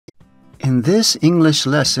In this English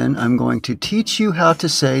lesson, I'm going to teach you how to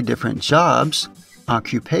say different jobs,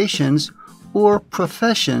 occupations, or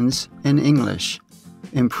professions in English.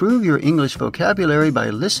 Improve your English vocabulary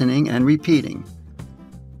by listening and repeating.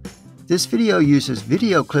 This video uses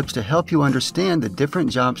video clips to help you understand the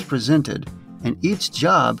different jobs presented, and each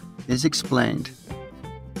job is explained.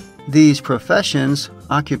 These professions,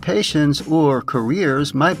 occupations, or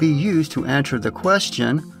careers might be used to answer the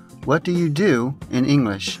question, "What do you do?" in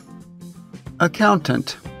English.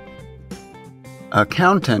 Accountant.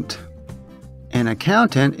 Accountant. An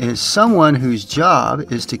accountant is someone whose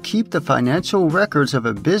job is to keep the financial records of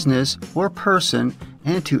a business or person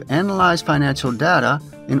and to analyze financial data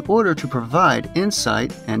in order to provide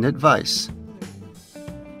insight and advice.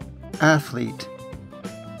 Athlete.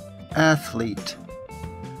 Athlete.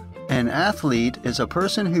 An athlete is a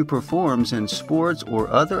person who performs in sports or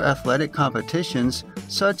other athletic competitions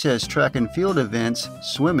such as track and field events,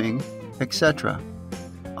 swimming, etc.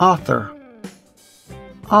 Author.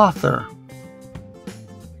 Author.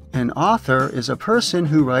 An author is a person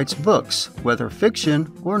who writes books, whether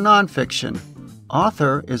fiction or nonfiction.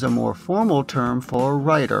 Author is a more formal term for a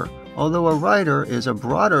writer, although a writer is a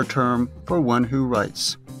broader term for one who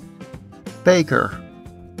writes. Baker.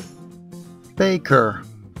 Baker.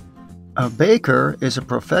 A baker is a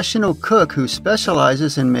professional cook who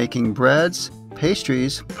specializes in making breads,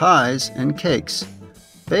 pastries, pies, and cakes.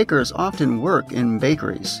 Bakers often work in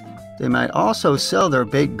bakeries. They might also sell their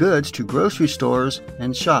baked goods to grocery stores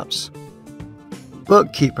and shops.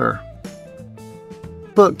 Bookkeeper.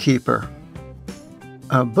 Bookkeeper.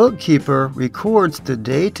 A bookkeeper records the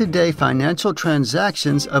day-to-day financial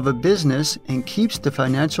transactions of a business and keeps the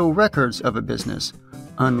financial records of a business.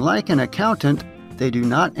 Unlike an accountant, they do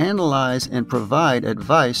not analyze and provide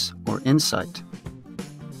advice or insight.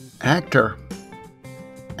 Actor.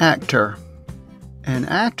 Actor. An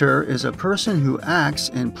actor is a person who acts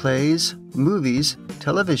in plays, movies,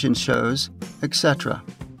 television shows, etc.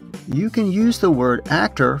 You can use the word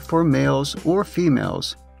actor for males or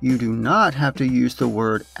females. You do not have to use the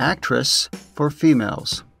word actress for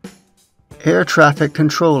females. Air traffic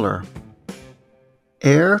controller.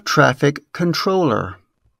 Air traffic controller.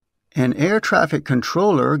 An air traffic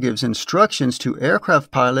controller gives instructions to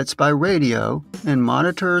aircraft pilots by radio and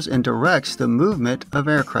monitors and directs the movement of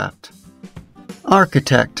aircraft.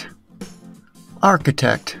 Architect.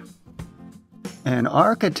 Architect. An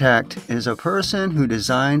architect is a person who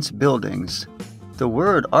designs buildings. The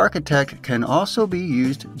word architect can also be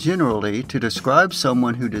used generally to describe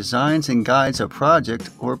someone who designs and guides a project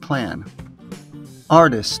or plan.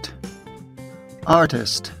 Artist.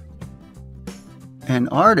 Artist. An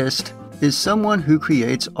artist is someone who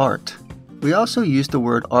creates art. We also use the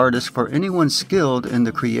word artist for anyone skilled in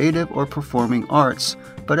the creative or performing arts,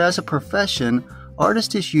 but as a profession,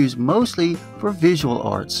 artist is used mostly for visual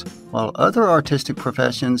arts, while other artistic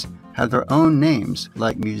professions have their own names,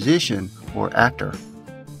 like musician or actor.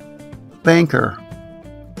 Banker.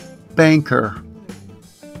 Banker.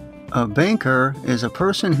 A banker is a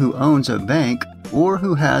person who owns a bank or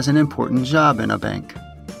who has an important job in a bank.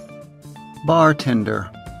 Bartender.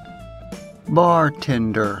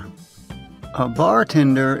 Bartender. A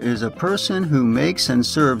bartender is a person who makes and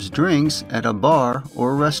serves drinks at a bar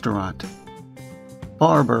or restaurant.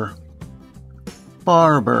 Barber.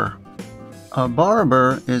 Barber. A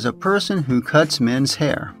barber is a person who cuts men's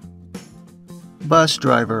hair. Bus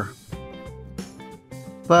driver.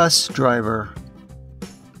 Bus driver.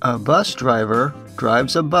 A bus driver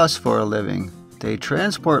drives a bus for a living. They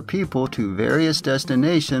transport people to various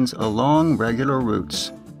destinations along regular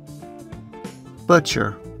routes.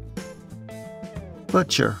 Butcher.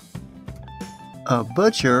 Butcher. A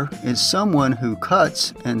butcher is someone who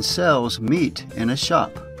cuts and sells meat in a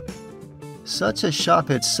shop. Such a shop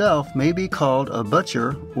itself may be called a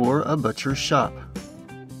butcher or a butcher's shop.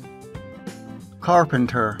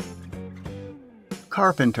 Carpenter.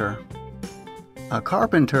 Carpenter. A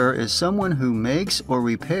carpenter is someone who makes or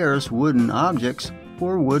repairs wooden objects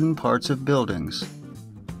or wooden parts of buildings.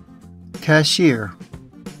 Cashier.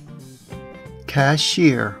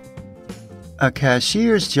 Cashier. A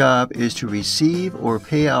cashier's job is to receive or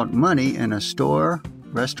pay out money in a store,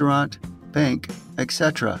 restaurant, bank,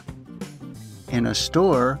 etc. In a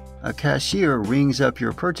store, a cashier rings up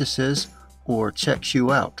your purchases or checks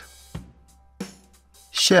you out.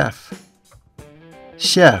 Chef.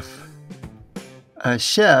 Chef. A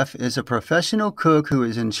chef is a professional cook who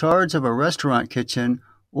is in charge of a restaurant kitchen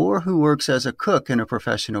or who works as a cook in a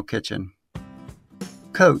professional kitchen.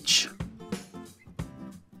 Coach.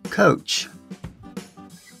 Coach.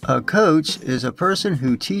 A coach is a person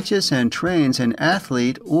who teaches and trains an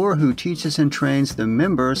athlete or who teaches and trains the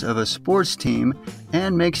members of a sports team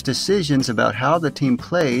and makes decisions about how the team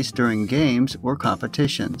plays during games or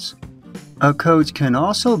competitions. A coach can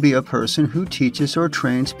also be a person who teaches or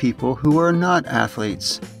trains people who are not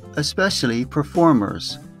athletes, especially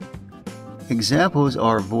performers. Examples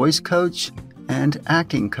are voice coach and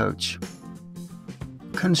acting coach.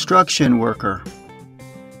 Construction worker.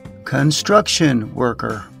 Construction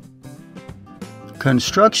worker.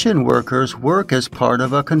 Construction workers work as part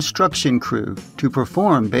of a construction crew to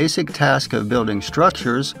perform basic tasks of building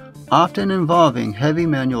structures, often involving heavy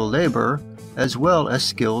manual labor as well as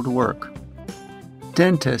skilled work.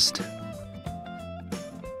 Dentist.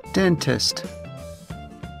 Dentist.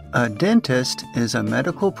 A dentist is a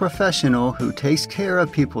medical professional who takes care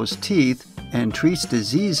of people's teeth and treats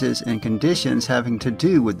diseases and conditions having to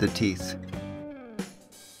do with the teeth.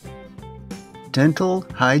 Dental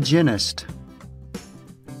hygienist.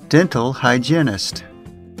 Dental hygienist.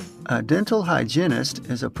 A dental hygienist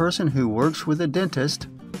is a person who works with a dentist,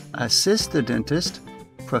 assists the dentist,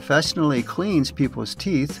 professionally cleans people's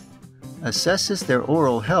teeth, assesses their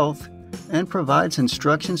oral health, and provides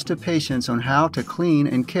instructions to patients on how to clean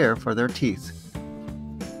and care for their teeth.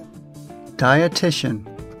 Dietitian.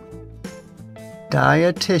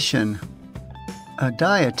 Dietitian. A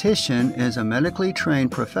dietitian is a medically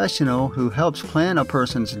trained professional who helps plan a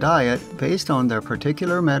person's diet based on their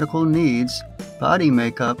particular medical needs, body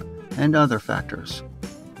makeup, and other factors.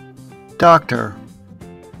 Doctor.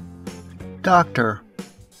 Doctor.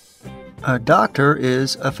 A doctor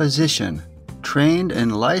is a physician, trained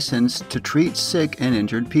and licensed to treat sick and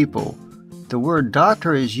injured people. The word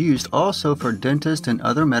doctor is used also for dentists and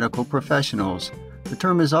other medical professionals. The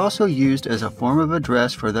term is also used as a form of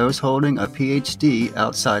address for those holding a PhD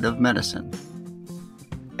outside of medicine.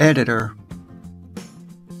 Editor.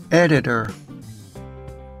 Editor.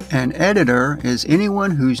 An editor is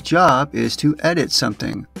anyone whose job is to edit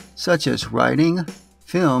something, such as writing,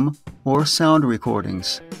 film, or sound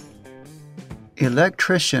recordings.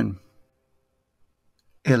 Electrician.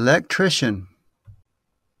 Electrician.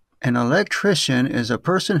 An electrician is a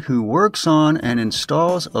person who works on and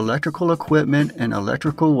installs electrical equipment and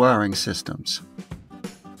electrical wiring systems.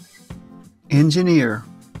 Engineer.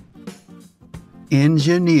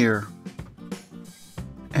 Engineer.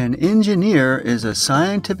 An engineer is a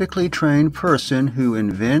scientifically trained person who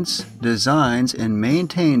invents, designs, and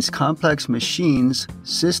maintains complex machines,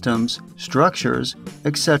 systems, structures,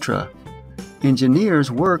 etc.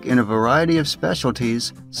 Engineers work in a variety of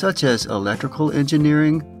specialties such as electrical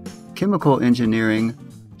engineering, chemical engineering,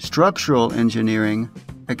 structural engineering,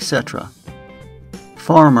 etc.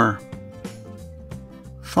 Farmer.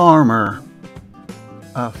 Farmer.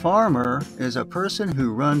 A farmer is a person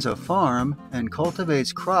who runs a farm and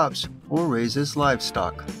cultivates crops or raises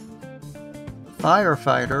livestock.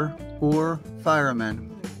 Firefighter or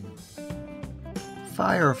fireman.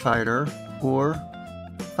 Firefighter or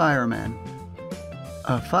fireman.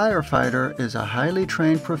 A firefighter is a highly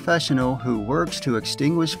trained professional who works to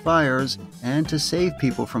extinguish fires and to save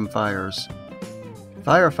people from fires.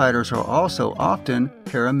 Firefighters are also often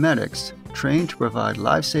paramedics, trained to provide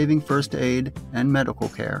life-saving first aid and medical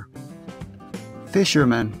care.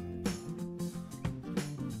 Fisherman.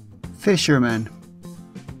 Fisherman.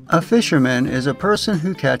 A fisherman is a person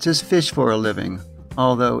who catches fish for a living.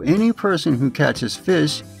 Although any person who catches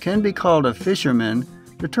fish can be called a fisherman,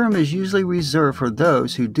 the term is usually reserved for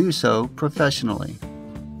those who do so professionally.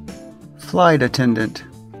 Flight attendant.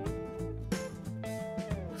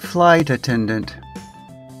 Flight attendant.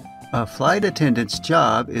 A flight attendant's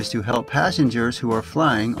job is to help passengers who are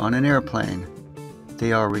flying on an airplane.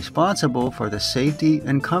 They are responsible for the safety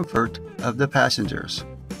and comfort of the passengers.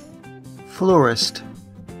 Florist.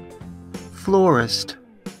 Florist.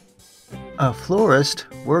 A florist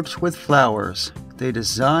works with flowers. They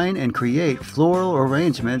design and create floral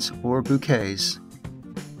arrangements or bouquets.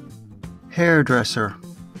 Hairdresser.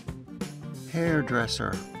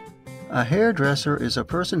 Hairdresser. A hairdresser is a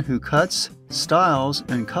person who cuts, styles,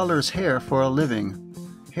 and colors hair for a living.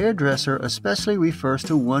 Hairdresser especially refers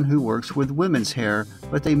to one who works with women's hair,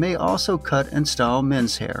 but they may also cut and style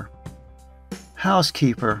men's hair.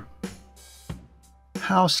 Housekeeper.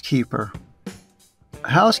 Housekeeper.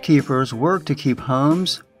 Housekeepers work to keep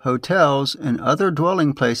homes, hotels, and other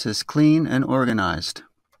dwelling places clean and organized.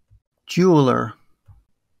 Jeweler.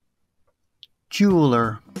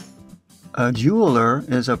 Jeweler. A jeweler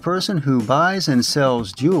is a person who buys and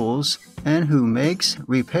sells jewels and who makes,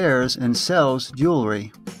 repairs, and sells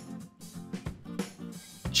jewelry.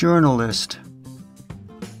 Journalist.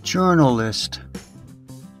 Journalist.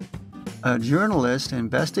 A journalist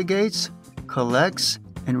investigates, collects,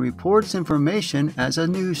 and reports information as a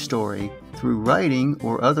news story through writing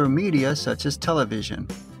or other media such as television.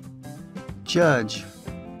 Judge.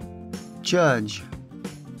 Judge.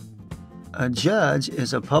 A judge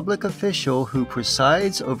is a public official who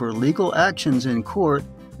presides over legal actions in court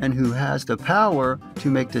and who has the power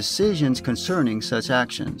to make decisions concerning such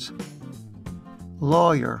actions.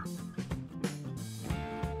 Lawyer.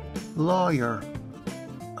 Lawyer.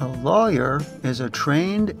 A lawyer is a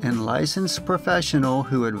trained and licensed professional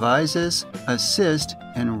who advises, assists,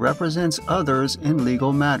 and represents others in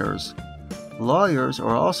legal matters. Lawyers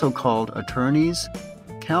are also called attorneys,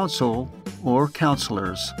 counsel, or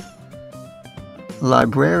counselors.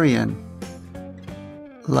 Librarian.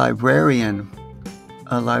 Librarian.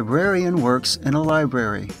 A librarian works in a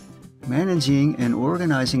library, managing and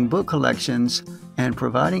organizing book collections and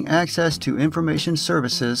providing access to information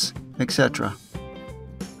services, etc.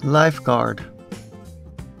 Lifeguard.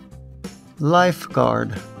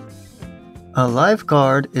 Lifeguard. A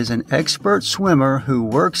lifeguard is an expert swimmer who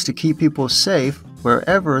works to keep people safe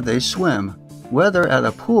wherever they swim, whether at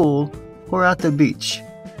a pool or at the beach.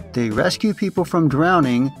 They rescue people from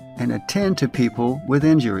drowning and attend to people with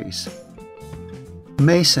injuries.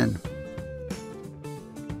 Mason.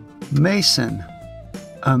 Mason.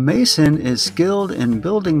 A mason is skilled in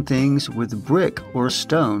building things with brick or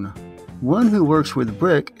stone. One who works with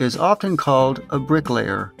brick is often called a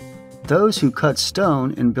bricklayer. Those who cut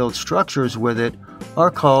stone and build structures with it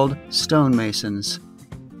are called stonemasons.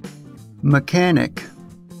 Mechanic.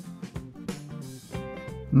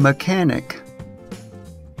 Mechanic.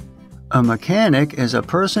 A mechanic is a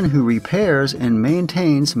person who repairs and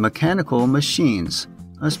maintains mechanical machines,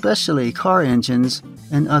 especially car engines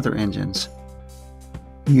and other engines.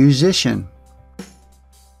 Musician.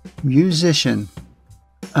 Musician.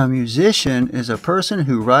 A musician is a person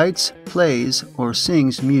who writes, plays, or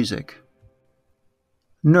sings music.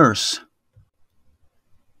 Nurse.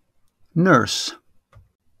 Nurse.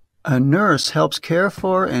 A nurse helps care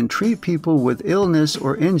for and treat people with illness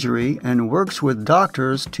or injury and works with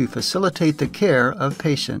doctors to facilitate the care of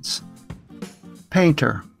patients.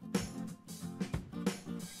 Painter.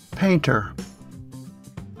 Painter.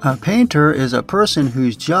 A painter is a person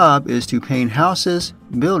whose job is to paint houses,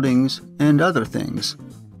 buildings, and other things.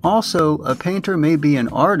 Also, a painter may be an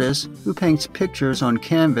artist who paints pictures on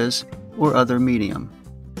canvas or other medium.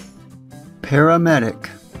 Paramedic.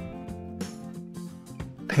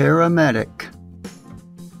 Paramedic.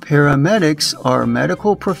 Paramedics are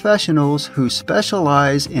medical professionals who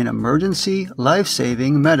specialize in emergency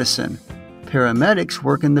life-saving medicine. Paramedics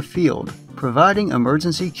work in the field, providing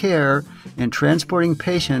emergency care and transporting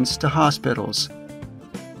patients to hospitals.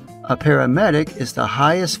 A paramedic is the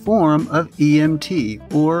highest form of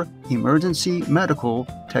EMT, or Emergency Medical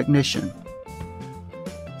Technician.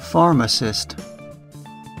 Pharmacist.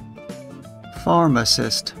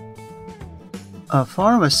 Pharmacist. A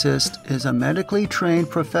pharmacist is a medically trained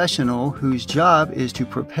professional whose job is to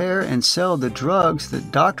prepare and sell the drugs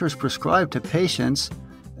that doctors prescribe to patients,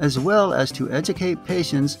 as well as to educate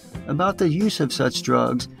patients about the use of such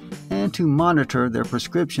drugs and to monitor their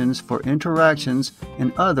prescriptions for interactions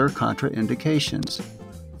and other contraindications.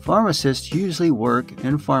 Pharmacists usually work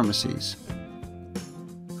in pharmacies.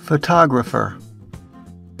 Photographer.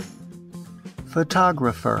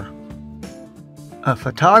 Photographer. A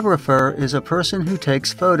photographer is a person who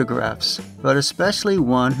takes photographs, but especially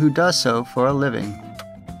one who does so for a living.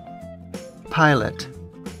 Pilot.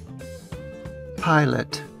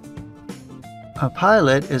 Pilot. A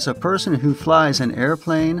pilot is a person who flies an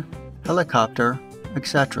airplane, helicopter,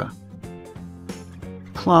 etc.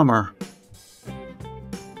 Plumber.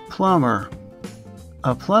 Plumber.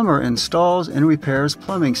 A plumber installs and repairs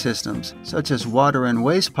plumbing systems, such as water and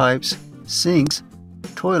waste pipes, sinks,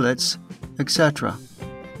 toilets, etc.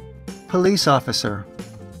 Police officer.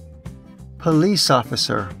 Police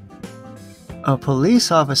officer. A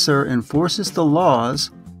police officer enforces the laws,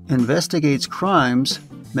 investigates crimes,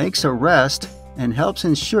 makes arrests, and helps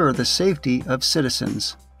ensure the safety of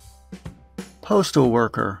citizens. Postal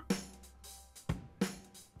worker.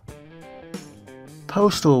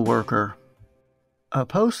 Postal worker. A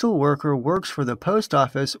postal worker works for the post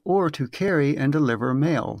office or to carry and deliver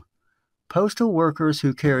mail. Postal workers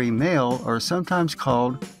who carry mail are sometimes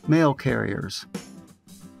called mail carriers.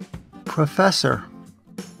 Professor.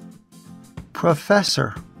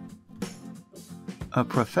 Professor. A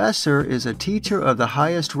professor is a teacher of the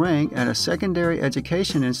highest rank at a secondary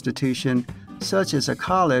education institution such as a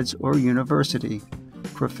college or university.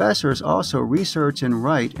 Professors also research and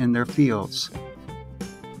write in their fields.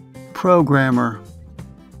 Programmer.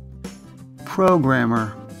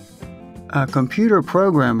 Programmer. A computer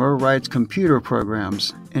programmer writes computer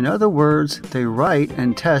programs. In other words, they write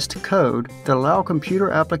and test code that allow computer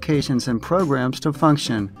applications and programs to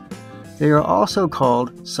function. They are also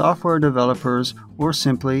called software developers or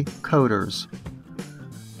simply coders.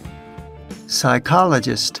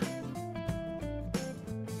 Psychologist.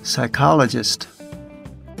 Psychologist.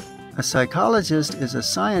 A psychologist is a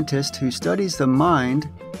scientist who studies the mind,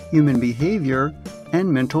 human behavior, and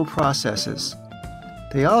mental processes.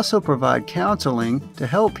 They also provide counseling to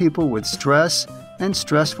help people with stress and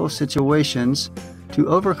stressful situations, to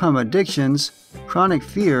overcome addictions, chronic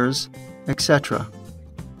fears, etc.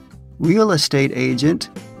 Real estate agent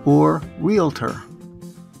or realtor.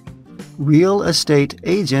 Real estate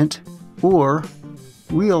agent or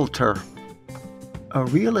realtor. A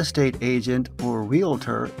real estate agent or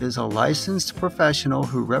realtor is a licensed professional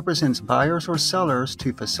who represents buyers or sellers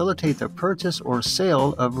to facilitate the purchase or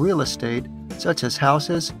sale of real estate, such as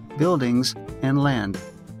houses, buildings, and land.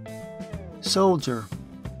 Soldier.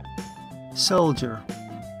 Soldier.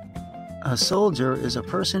 A soldier is a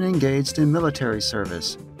person engaged in military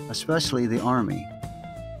service, especially the Army.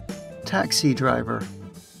 Taxi driver.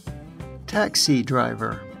 Taxi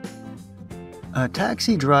driver. A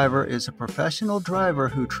taxi driver is a professional driver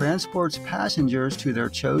who transports passengers to their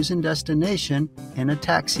chosen destination in a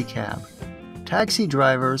taxi cab. Taxi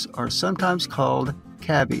drivers are sometimes called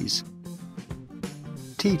cabbies.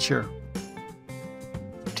 Teacher.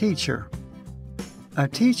 Teacher. A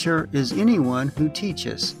teacher is anyone who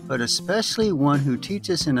teaches, but especially one who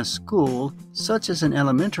teaches in a school, such as an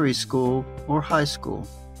elementary school or high school.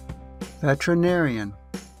 Veterinarian.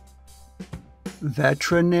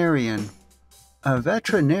 Veterinarian. A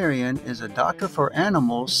veterinarian is a doctor for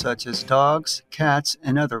animals such as dogs, cats,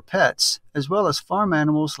 and other pets, as well as farm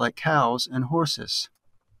animals like cows and horses.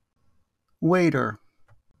 Waiter.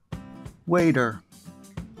 Waiter.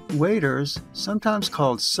 Waiters, sometimes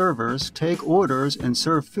called servers, take orders and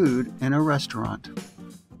serve food in a restaurant.